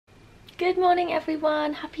Good morning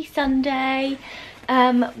everyone, happy Sunday.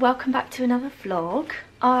 Welcome back to another vlog.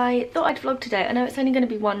 I thought I'd vlog today. I know it's only going to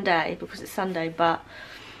be one day because it's Sunday, but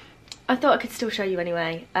I thought I could still show you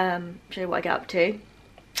anyway, show you what I get up to.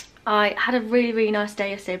 I had a really nice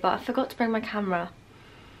day yesterday, but I forgot to bring my camera,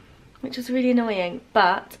 which was really annoying.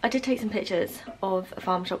 But I did take some pictures of a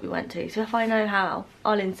farm shop we went to, so if I know how,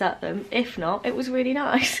 I'll insert them. If not, it was really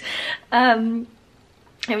nice.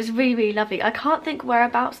 It was really lovely. I can't think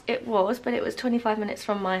whereabouts it was, but it was 25 minutes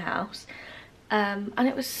from my house. And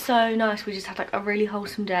it was so nice. We just had like a really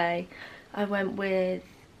wholesome day. I went with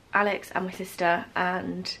Alex and my sister,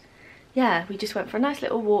 and yeah, we just went for a nice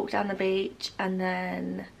little walk down the beach, and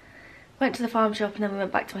then went to the farm shop, and then we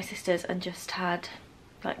went back to my sister's and just had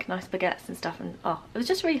like nice baguettes and stuff, and oh, it was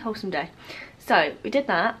just a really wholesome day. So we did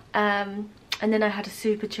that, and then I had a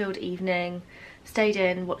super chilled evening, stayed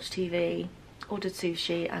in, watched TV, ordered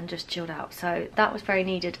sushi and just chilled out. So that was very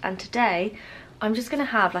needed. And today I'm just gonna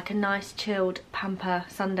have like a nice chilled pamper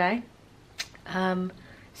Sunday.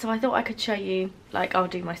 So I thought I could show you, like, I'll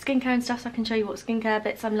do my skincare and stuff, so I can show you what skincare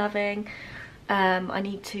bits I'm loving. I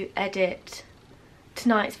need to edit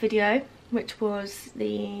tonight's video, which was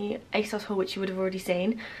the ASOS haul, which you would have already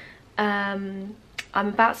seen. I'm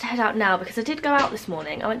about to head out now because I did go out this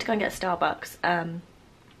morning. I went to go and get a Starbucks,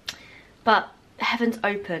 but heavens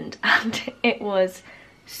opened and it was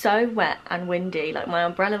so wet and windy. Like, my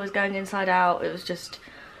umbrella was going inside out. It was just,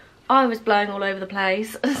 I was blowing all over the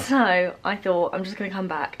place. So I thought I'm just gonna come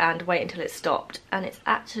back and wait until it stopped, and it's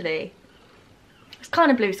kind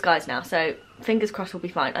of blue skies now, so fingers crossed we'll be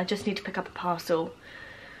fine. I just need to pick up a parcel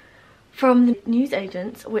from the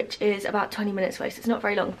newsagents, which is about 20 minutes away, so it's not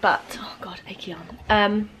very long. But oh god, achy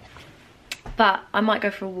arm. But I might go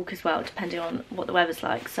for a walk as well, depending on what the weather's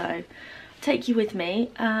like, so take you with me.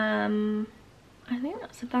 I think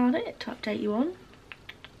that's about it to update you on.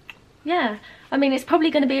 Yeah, I mean, it's probably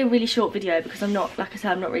going to be a really short video because I'm not, like I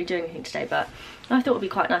said, I'm not really doing anything today, but I thought it would be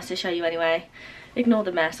quite nice to show you anyway. Ignore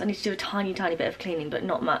the mess. I need to do a tiny bit of cleaning, but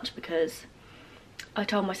not much, because I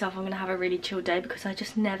told myself I'm going to have a really chill day because I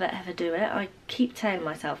just never ever do it. I keep telling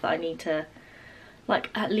myself that I need to, like,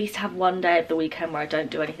 at least have one day of the weekend where I don't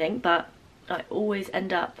do anything, but I always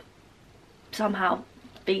end up somehow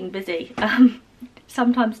being busy,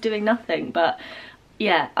 sometimes doing nothing. But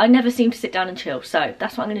yeah, I never seem to sit down and chill, so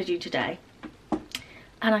that's what I'm going to do today,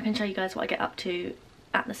 and I can show you guys what I get up to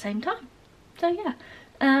at the same time. So yeah,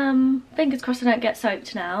 fingers crossed I don't get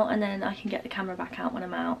soaked now, and then I can get the camera back out when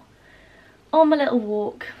I'm out on my little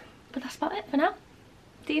walk. But that's about it for now.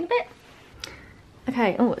 See you in a bit.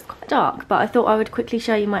 Okay, oh, it's quite dark, but I thought I would quickly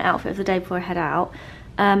show you my outfit of the day before I head out.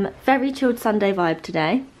 Very chilled Sunday vibe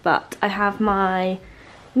today, but I have my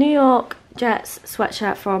New York Jets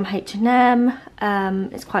sweatshirt from H&M.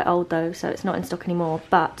 It's quite old though, so it's not in stock anymore,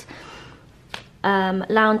 but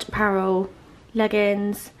lounge apparel,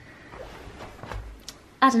 leggings,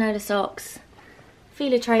 Adenola socks,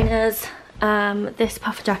 Fila trainers, this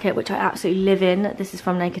puffer jacket, which I absolutely live in. This is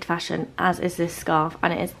from Naked Fashion, as is this scarf,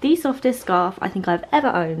 and it is the softest scarf I think I've ever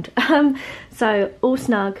owned. So all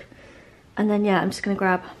snug, and then yeah, I'm just gonna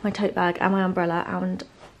grab my tote bag and my umbrella and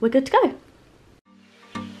we're good to go.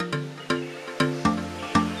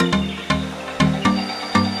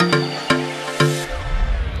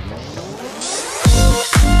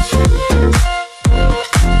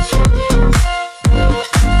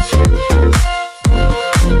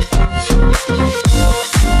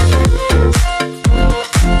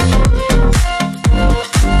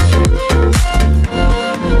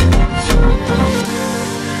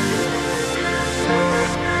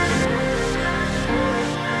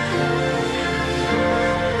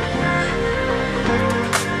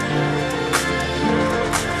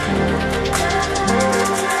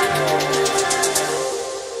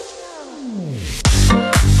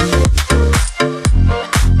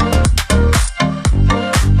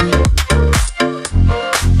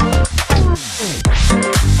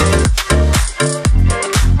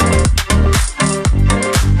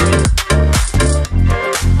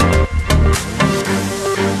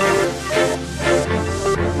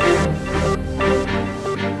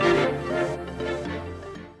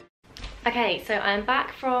 Okay, so I'm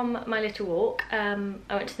back from my little walk. I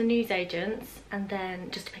went to the newsagents and then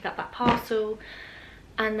just to pick up that parcel,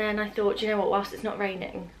 and then I thought, you know what, whilst it's not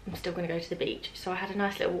raining, I'm still going to go to the beach. So I had a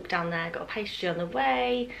nice little walk down there, got a pastry on the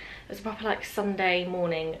way. It was a proper like Sunday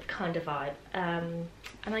morning kind of vibe. And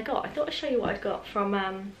I thought I'd show you what I'd got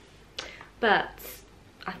from Burt's.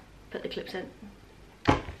 I put the clips in.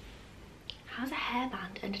 How's a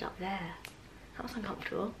hairband ended up there? That was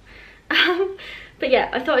uncomfortable. But yeah,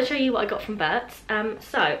 I thought I'd show you what I got from Burt's.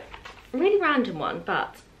 So, really random one,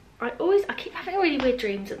 but I keep having really weird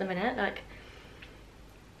dreams at the minute. Like,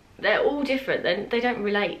 they're all different. They don't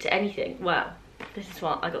relate to anything. Well, this is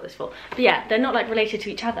what I got this for. But yeah, they're not like related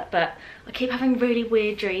to each other, but I keep having really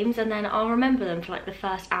weird dreams, and then I'll remember them for like the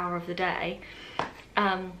first hour of the day.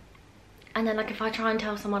 And then like if I try and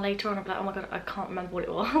tell someone later on, I'm like, oh my god, I can't remember what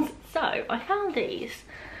it was. So I found these,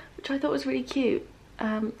 which I thought was really cute.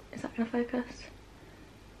 Is that gonna focus?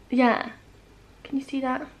 Yeah, can you see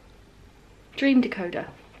that? Dream decoder.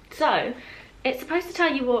 So it's supposed to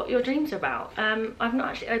tell you what your dreams are about. I've not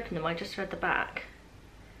actually opened them, I just read the back.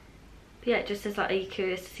 But yeah, it just says like, are you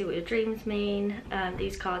curious to see what your dreams mean?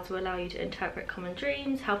 These cards will allow you to interpret common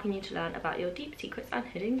dreams, helping you to learn about your deep secrets and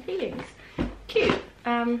hidden feelings. Cute.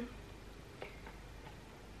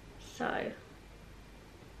 So,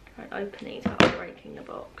 try and open these without breaking the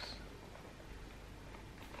box.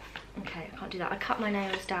 Okay, I can't do that. I cut my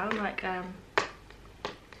nails down like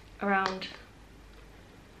around, it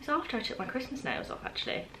was after I took my Christmas nails off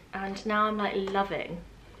actually, and now I'm like loving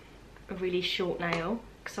a really short nail,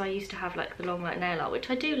 because I used to have like the long like nail art, which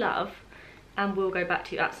I do love and will go back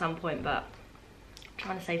to at some point, but I'm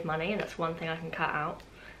trying to save money and that's one thing I can cut out.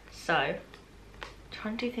 So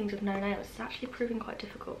trying to do things with no nails is actually proving quite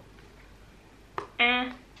difficult.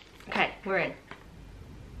 Okay, we're in.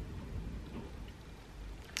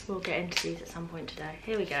 We'll get into these at some point today.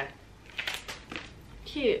 Here we go.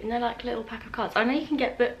 Cute, and they're like a little pack of cards. I know you can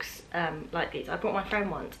get books like these. I bought my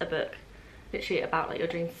friend once a book literally about like your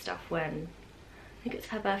dreams and stuff when, I think it's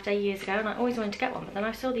her birthday years ago, and I always wanted to get one, but then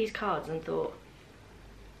I saw these cards and thought,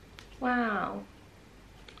 wow,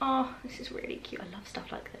 oh, this is really cute. I love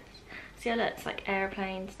stuff like this. See how it's like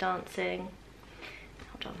airplanes, dancing.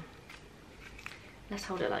 Hold on. Let's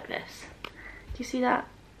hold it like this. Do you see that?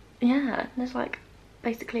 Yeah, there's like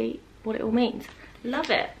basically what it all means. Love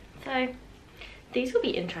it. So these will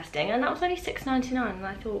be interesting, and that was only $6.99, and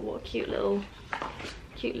I thought, what a cute little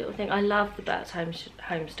thing. I love the Bert's home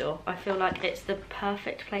store. I feel like it's the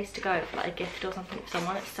perfect place to go for like a gift or something for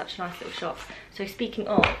someone. It's such a nice little shop. So speaking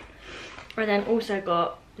of, I then also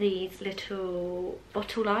got these little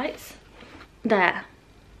bottle lights. There.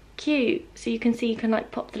 Cute. So you can see, you can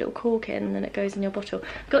like pop the little cork in and then it goes in your bottle.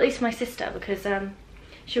 I got these for my sister because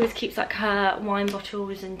she always keeps like her wine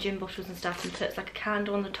bottles and gin bottles and stuff and puts like a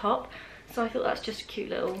candle on the top. So I thought that's just a cute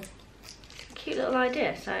little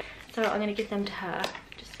idea. So I'm going to give them to her.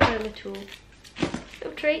 Just a little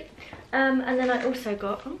treat. And then I also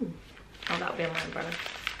got, oh that'll be on my umbrella.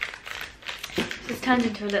 So it's turned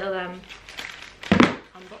into a little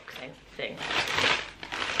unboxing thing.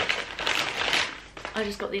 I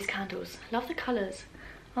just got these candles. Love the colours.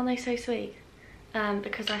 Aren't they so sweet?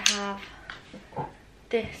 Because I have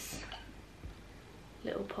this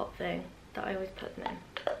little pot thing that I always put them in.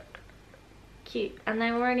 Cute. And they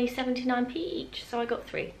were only 79p each, so I got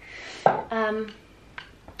 3. And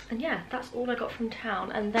yeah, that's all I got from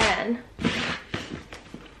town. And then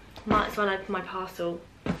might as well open my parcel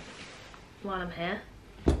while I'm here.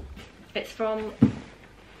 It's from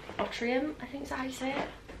Otrium, I think is how you say it.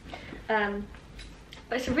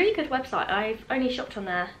 But it's a really good website. I've only shopped on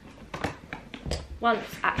there once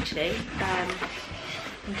actually. I'm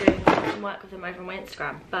doing some work with them over on my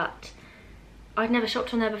Instagram, but I'd never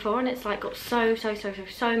shopped on there before, and it's like got so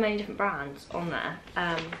many different brands on there.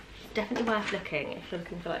 Definitely worth looking if you're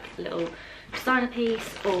looking for like a little designer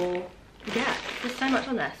piece, or yeah, there's so much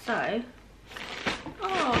on there. So,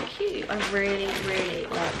 oh cute. I really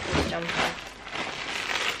like this jumper.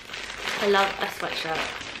 I love a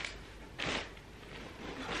sweatshirt.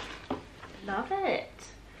 Love it.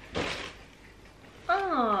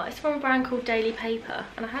 Oh, it's from a brand called Daily Paper,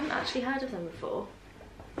 and I hadn't actually heard of them before,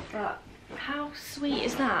 but how sweet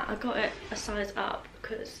is that? I got it a size up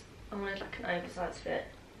because I wanted like an oversized fit.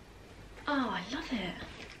 Oh, I love it.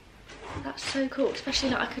 That's so cool, especially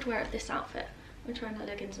like I could wear it with this outfit. I'm wearing like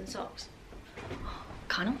leggings and socks. Oh,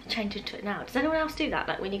 kind of want to change into it now. Does anyone else do that?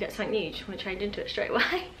 Like when you get something new, you just want to change into it straight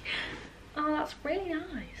away? Oh, that's really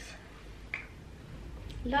nice.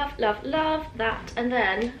 Love that. And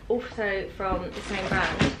then also from the same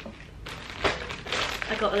brand,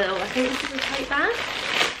 I got a little, I think this is a tote bag.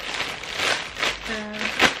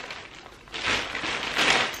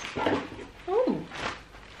 Oh,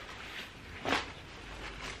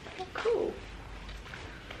 cool.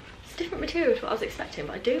 It's different material to what I was expecting,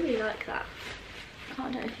 but I do really like that. I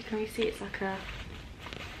don't know if you can really see, it's like a,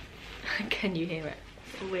 can you hear it?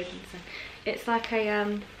 It's a weird thing. It's like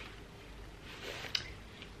a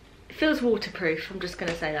it feels waterproof, I'm just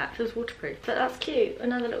gonna say that. It feels waterproof, but that's cute.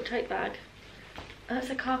 Another little tote bag. It's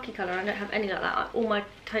a khaki colour. I don't have any like that. All my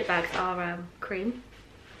tote bags are cream.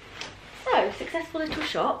 So, successful little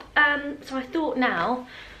shop. So I thought now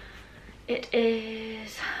It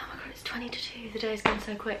is, oh my god, it's 20 to 2, the day's gone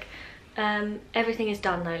so quick. Everything is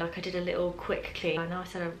done though, like I did a little quick clean. I know I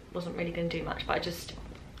said I wasn't really going to do much, but I just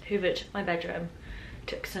hoovered my bedroom,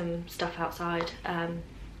 took some stuff outside, and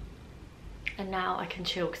now I can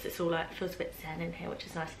chill because it's all like, it feels a bit zen in here, which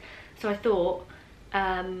is nice. So I thought,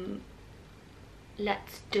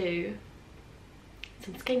 let's do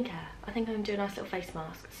some skincare. I think I'm going to do a nice little face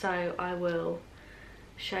mask, so I will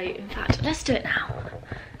show you. In fact, let's do it now.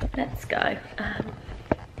 Let's go.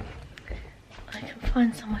 I can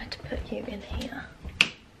find somewhere to put you in here.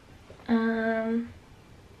 I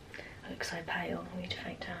look so pale, I need to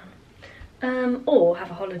fake down. Or have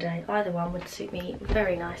a holiday. Either one would suit me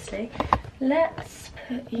very nicely. Let's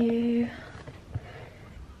put you...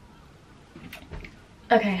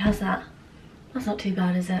 Okay, how's that? That's not too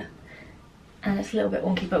bad, is it? And it's a little bit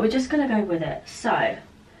wonky, but we're just gonna go with it. So,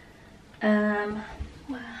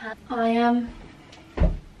 I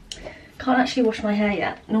can't actually wash my hair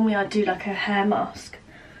yet. Normally I do like a hair mask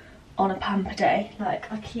on a pamper day.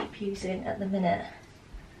 Like I keep using at the minute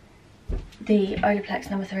the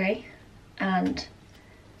Olaplex No. 3, and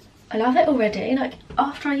I love it already. Like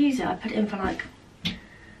after I use it, I put it in for like, I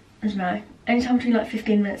don't know, anytime between like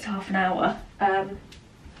 15 minutes to half an hour.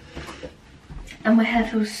 And my hair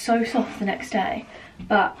feels so soft the next day.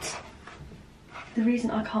 But the reason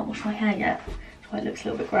I can't wash my hair yet, why it looks a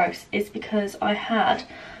little bit gross, is because I had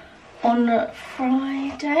on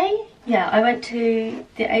Friday, yeah, I went to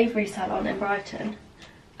the Avery salon in Brighton,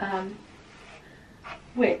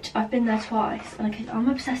 which I've been there twice, and I'm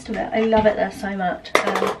obsessed with it. I love it there so much.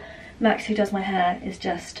 Max, who does my hair, is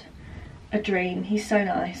just a dream. He's so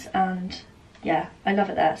nice, and yeah, I love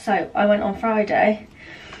it there. So I went on Friday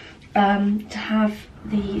to have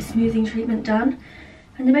the smoothing treatment done,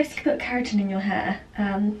 and they basically put keratin in your hair.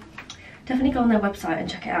 Definitely go on their website and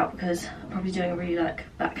check it out, because I'm probably doing a really like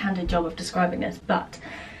backhanded job of describing this, but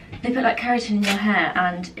they put like keratin in your hair,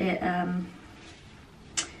 and it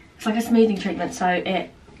it's like a smoothing treatment, so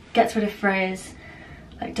it gets rid of frizz,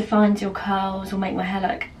 like defines your curls, will make my hair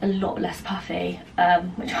like a lot less puffy,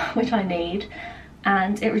 which I need,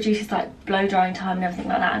 and it reduces like blow drying time and everything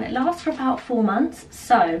like that, and it lasts for about 4 months.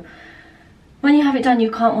 So when you have it done,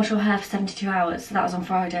 you can't wash your hair for 72 hours. So that was on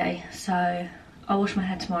Friday, so I'll wash my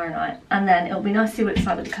hair tomorrow night, and then it'll be nice to see what it's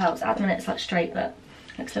like with the curls. At the minute it's like straight, but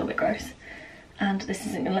it looks a little bit gross, and this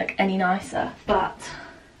isn't gonna look any nicer. But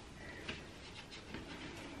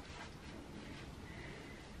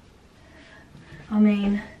I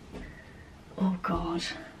mean, oh god,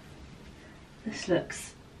 this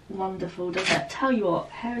looks wonderful, doesn't it? Tell you what,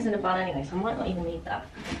 hair is in a bun anyway, so I might not even need that.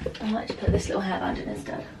 I might just put this little hairband in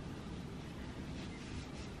instead.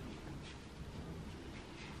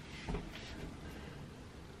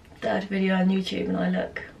 Third video on YouTube and I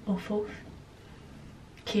look awful.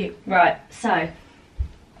 Cute. Right, so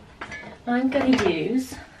I'm going to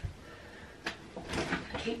use,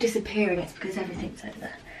 I keep disappearing, it's because everything's over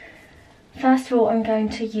there. First of all, I'm going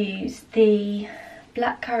to use the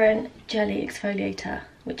blackcurrant jelly exfoliator,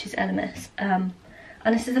 which is Elemis, and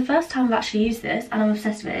this is the first time I've actually used this, and I'm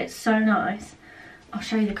obsessed with it. It's so nice. I'll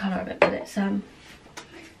show you the colour of it, but it's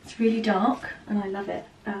really dark and I love it.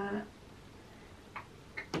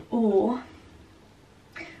 Or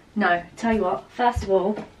no, tell you what, first of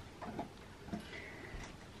all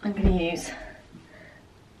I'm going to use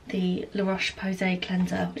the La Roche-Posay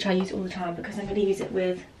cleanser, which I use all the time, because I'm going to use it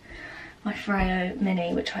with my Freo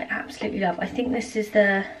Mini, which I absolutely love. I think this is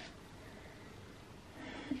the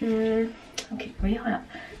I'll keep really high up.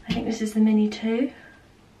 I think this is the Mini 2,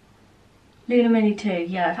 Lunar Mini 2.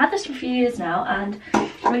 Yeah, I've had this for a few years now, and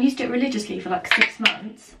I used it religiously for like 6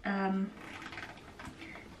 months,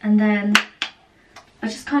 and then I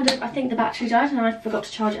just kind of, I think the battery died and I forgot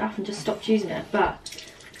to charge it up and just stopped using it, but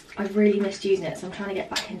I really missed using it, so I'm trying to get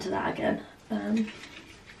back into that again.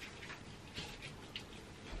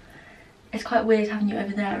 It's quite weird having you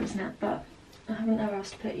over there, isn't it? But I haven't nowhere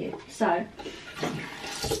else to put you. So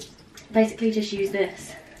basically just use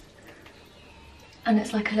this, and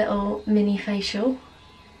it's like a little mini facial.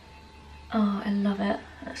 Oh, I love it.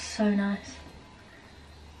 That's so nice.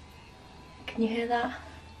 Can you hear that?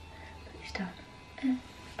 It's done.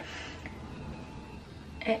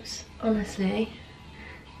 It's honestly,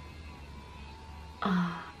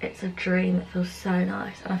 it's a dream. It feels so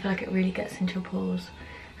nice, and I feel like it really gets into your pores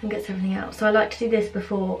and gets everything out. So I like to do this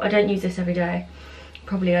before. I don't use this every day,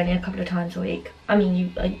 probably only a couple of times a week. I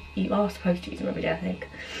mean, you are supposed to use them every day, I think,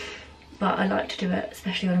 but I like to do it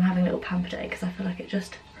especially when I'm having a little pamper day, because I feel like it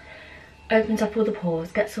just opens up all the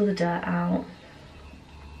pores, gets all the dirt out,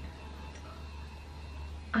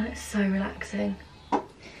 and it's so relaxing.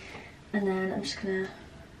 And then I'm just gonna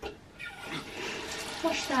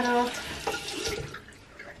wash that off.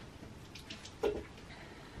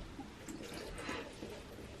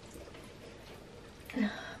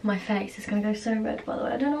 My face is going to go so red, by the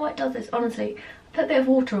way. I don't know why it does this, honestly. I put a bit of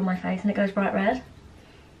water on my face and it goes bright red.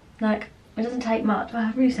 Like, it doesn't take much. I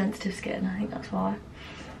have really sensitive skin, I think that's why.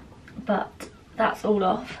 But that's all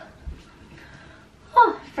off.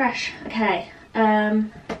 Oh, fresh. Okay.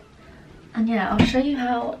 And yeah, I'll show you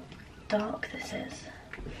how dark this is.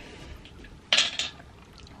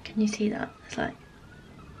 Can you see that? It's like,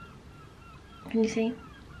 can you see?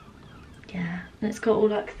 Yeah, and it's got all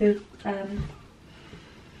like the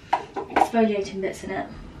exfoliating bits in it,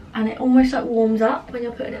 and it almost like warms up when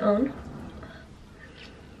you're putting it on.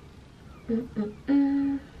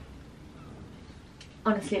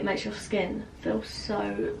 Honestly, it makes your skin feel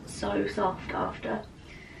so soft after.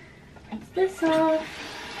 Rinse this off.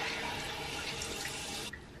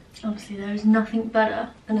 Honestly, there is nothing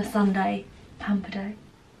better than a Sunday pamper day.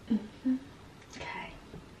 Okay,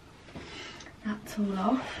 that's all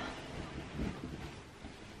off.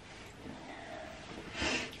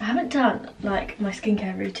 I haven't done like my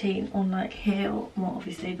skincare routine on like here or more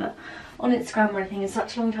obviously, but on Instagram or anything in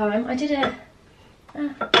such a long time. I did it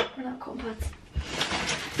without cotton pads.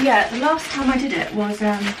 Yeah, the last time I did it was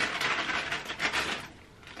the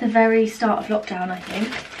very start of lockdown, I think.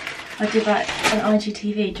 I did like an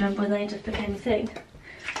IGTV, do you remember when they just became a thing?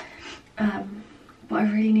 But I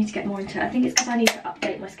really need to get more into it. I think it's because I need to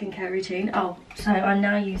update my skincare routine. Oh, so I'm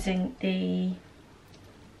now using the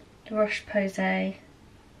Roche-Posay.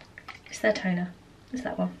 It's their toner. It's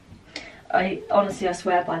that one. I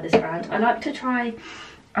swear by this brand. I like to try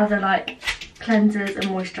other like cleansers and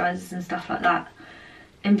moisturisers and stuff like that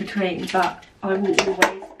in between, but I will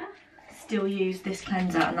always still use this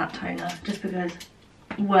cleanser and that toner just because it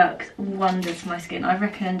works wonders for my skin. I've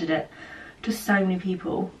recommended it to so many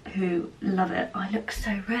people who love it. I look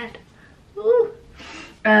so red. Ooh.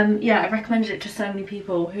 Yeah, I've recommended it to so many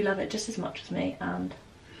people who love it just as much as me, and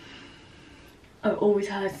I've always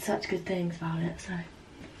heard such good things about it, so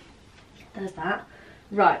there's that.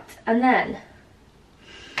 Right, and then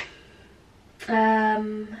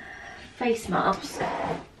face mask.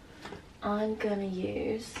 I'm gonna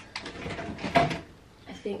use,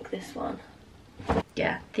 I think this one.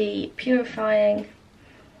 Yeah, the Purifying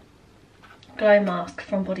Glow Mask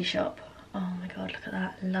from Body Shop. Oh my god, look at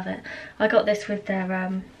that, love it. I got this with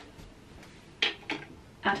their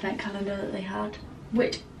advent calendar that they had,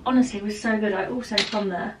 which honestly was so good. I also, from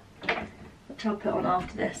there, which I'll put on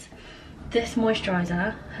after this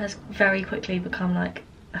moisturiser has very quickly become like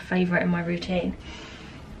a favourite in my routine.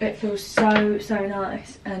 It feels so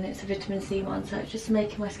nice, and it's a vitamin C one, so it's just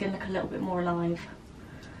making my skin look a little bit more alive.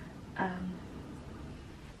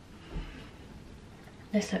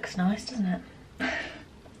 This looks nice, doesn't it?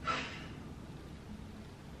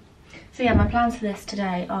 So yeah, my plans for this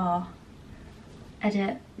today are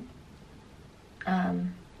edit tonight's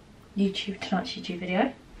YouTube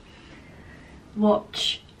video,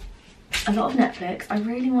 watch a lot of Netflix. I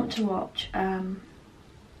really want to watch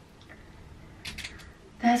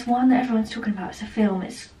there's one that everyone's talking about. It's a film.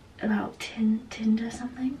 It's about Tinder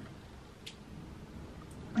something.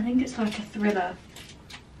 I think it's like a thriller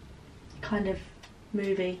kind of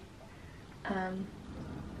movie.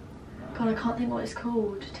 God, I can't think what it's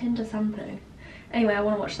called. Tinder something. Anyway, I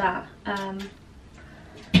want to watch that.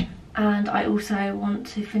 And I also want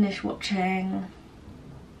to finish watching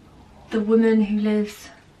The Woman Who Lives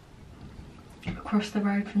Across the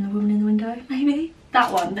Road from the Woman in the Window, maybe?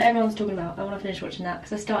 That one that everyone's talking about. I want to finish watching that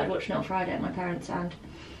because I started watching it on Friday at my parents' and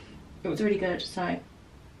it was really good, so I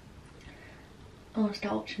want to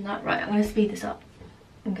start watching that. Right, I'm going to speed this up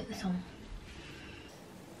and get this on.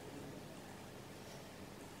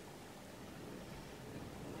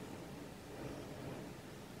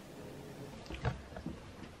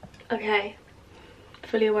 Okay,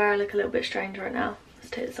 fully aware I look a little bit strange right now. Let's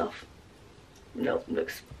take this off. Nope,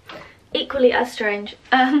 looks equally as strange.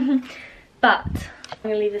 But I'm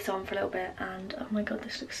gonna leave this on for a little bit, and oh my god,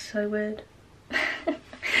 this looks so weird.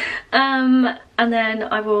 And then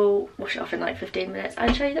I will wash it off in like 15 minutes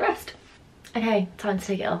and show you the rest. Okay, time to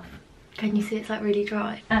take it off. Can you see it's like really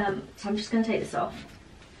dry? So I'm just gonna take this off.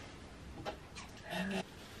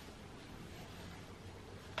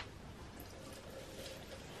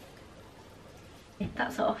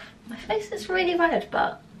 That's off. My face is really red,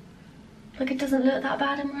 but like it doesn't look that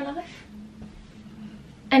bad in real life.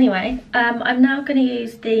 Anyway, I'm now going to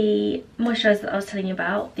use the moisturiser that I was telling you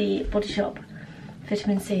about, the Body Shop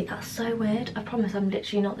Vitamin C. That's so weird. I promise I'm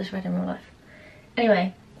literally not this red in real life.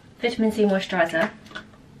 Anyway, Vitamin C moisturiser.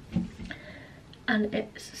 And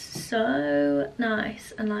it's so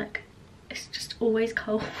nice, and like it's just always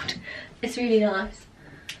cold. It's really nice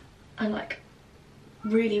and like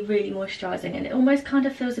really moisturising, and it almost kind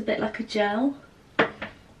of feels a bit like a gel.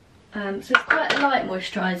 So it's quite a light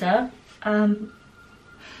moisturiser, and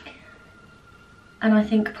I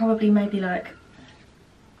think probably maybe like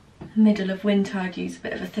middle of winter I'd use a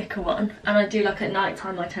bit of a thicker one, and I do like at night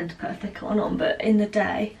time I tend to put a thicker one on, but in the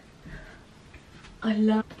day I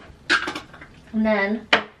love. And then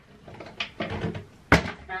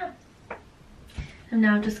I'm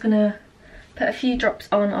now just gonna put a few drops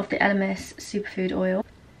on of the LMS superfood oil.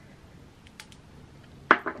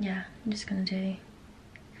 Yeah, I'm just gonna do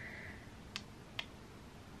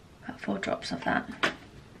about 4 drops of that.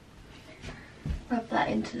 Rub that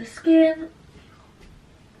into the skin.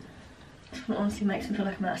 This one honestly makes me feel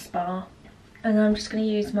like I'm at a spa. And then I'm just going to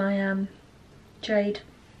use my jade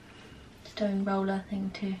stone roller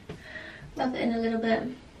thing to rub it in a little bit.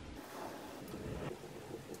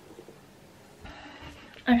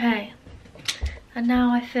 Okay, and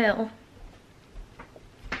now I feel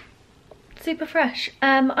super fresh.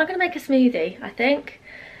 I'm going to make a smoothie, I think,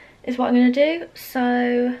 is what I'm going to do.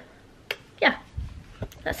 So yeah,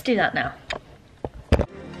 let's do that now.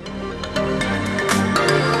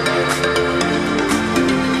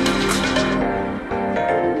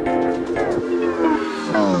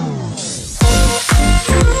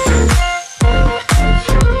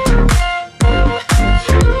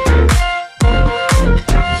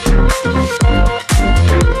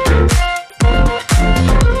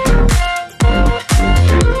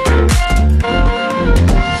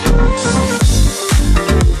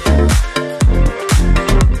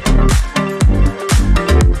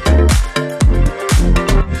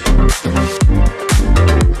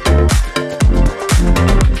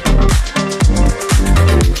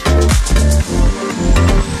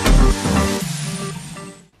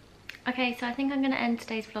 Okay, so I think I'm going to end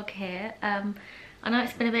today's vlog here. I know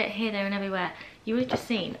it's been a bit here, there and everywhere. You would have just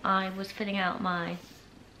seen I was filling out my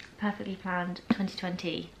perfectly planned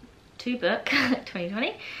 2022 book,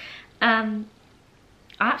 2020. I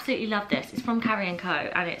absolutely love this. It's from Carrie & Co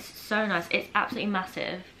and it's so nice. It's absolutely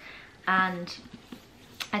massive, and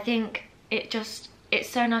I think it's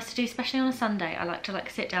so nice to do, especially on a Sunday. I like to like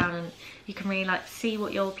sit down and you can really like see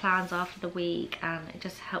what your plans are for the week, and it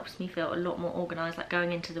just helps me feel a lot more organised, like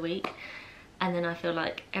going into the week. And then I feel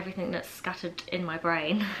like everything that's scattered in my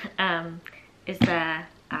brain is there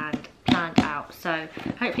and planned out. So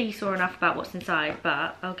hopefully you saw enough about what's inside,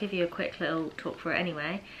 but I'll give you a quick little talk for it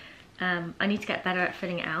anyway. I need to get better at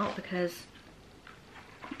filling it out because,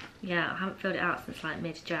 yeah, I haven't filled it out since like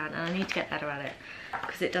mid-Jan, and I need to get better at it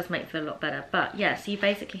because it does make me feel a lot better. But yeah, so you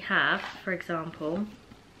basically have, for example,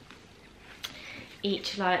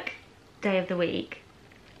 each like day of the week,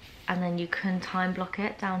 and then you can time block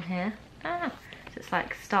it down here. So it's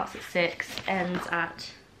like starts at 6, ends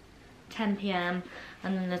at 10 PM,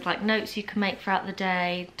 and then there's like notes you can make throughout the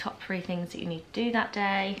day, top 3 things that you need to do that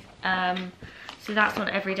day. So that's on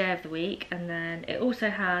every day of the week, and then it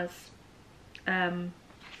also has a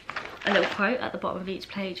little quote at the bottom of each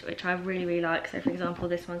page, which I really like. So for example,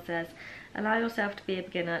 this one says, "Allow yourself to be a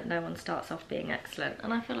beginner, no one starts off being excellent."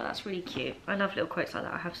 And I feel like that's really cute. I love little quotes like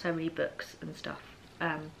that. I have so many books and stuff.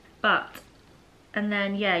 And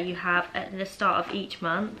then yeah, you have at the start of each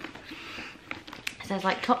month, it says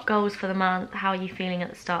like top goals for the month, how are you feeling at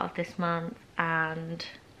the start of this month, and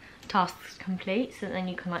tasks complete. So then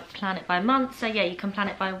you can like plan it by month. So yeah, you can plan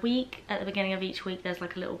it by week. At the beginning of each week there's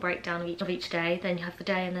like a little breakdown of each day, then you have the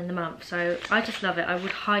day and then the month. So I just love it. I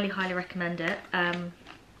would highly recommend it.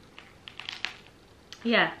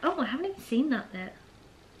 Yeah. Oh, I haven't even seen that bit.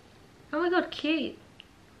 Oh my god, cute.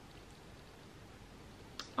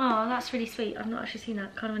 Oh, that's really sweet. I've not actually seen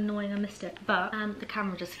that. Kind of annoying, I missed it. But the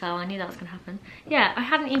camera just fell. I knew that was going to happen. Yeah, I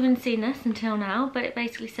hadn't even seen this until now, but it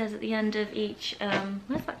basically says at the end of each...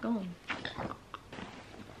 where's that gone?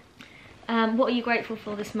 What are you grateful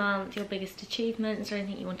for this month? Your biggest achievements, or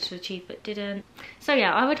anything you wanted to achieve but didn't. So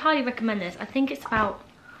yeah, I would highly recommend this. I think it's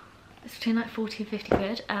between like 40 and 50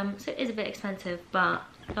 quid. So it is a bit expensive, but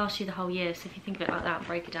it lasts you the whole year. So if you think of it like that and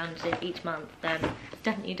break it down into each month, then it's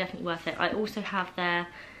definitely worth it. I also have their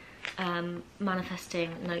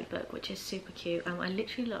manifesting notebook, which is super cute. I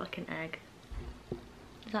literally look like an egg.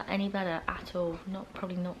 Is that any better at all?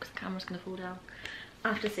 Probably not, because the camera's gonna fall down.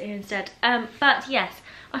 I have to sit here instead. But yes,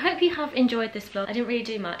 I hope you have enjoyed this vlog. I didn't really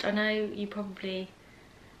do much. I know you probably...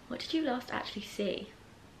 What did you last actually see?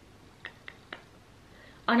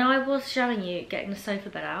 I know I was showing you getting the sofa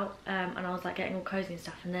bed out, and I was like getting all cozy and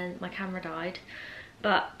stuff, and then my camera died.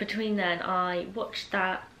 But between then, I watched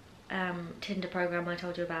that Tinder program I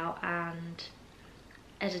told you about, and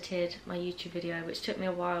edited my YouTube video, which took me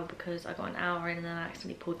a while because I got an hour in and then I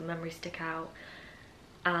accidentally pulled the memory stick out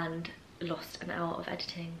and lost an hour of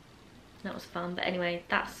editing. That was fun, but anyway,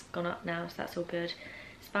 that's gone up now, so that's all good.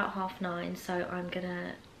 It's about 9:30, so I'm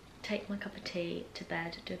gonna take my cup of tea to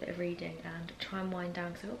bed, do a bit of reading and try and wind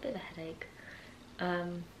down because I've got a bit of a headache.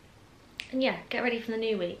 And yeah, get ready for the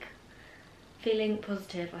new week. Feeling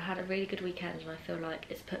positive. I had a really good weekend and I feel like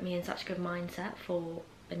it's put me in such a good mindset for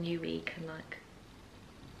a new week and like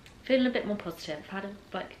feeling a bit more positive. I've had a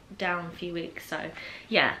like down few weeks, so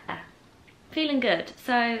yeah, feeling good.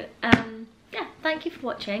 So yeah, thank you for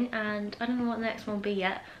watching, and I don't know what the next one will be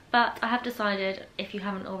yet, but I have decided, if you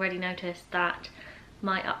haven't already noticed, that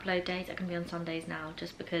my upload days are going to be on Sundays now,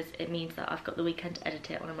 just because it means that I've got the weekend to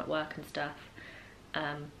edit it when I'm at work and stuff.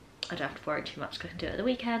 I don't have to worry too much because I can do it at the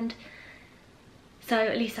weekend. So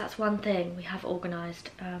at least that's one thing we have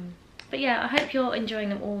organised. But yeah, I hope you're enjoying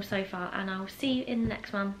them all so far, and I'll see you in the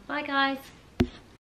next one. Bye guys!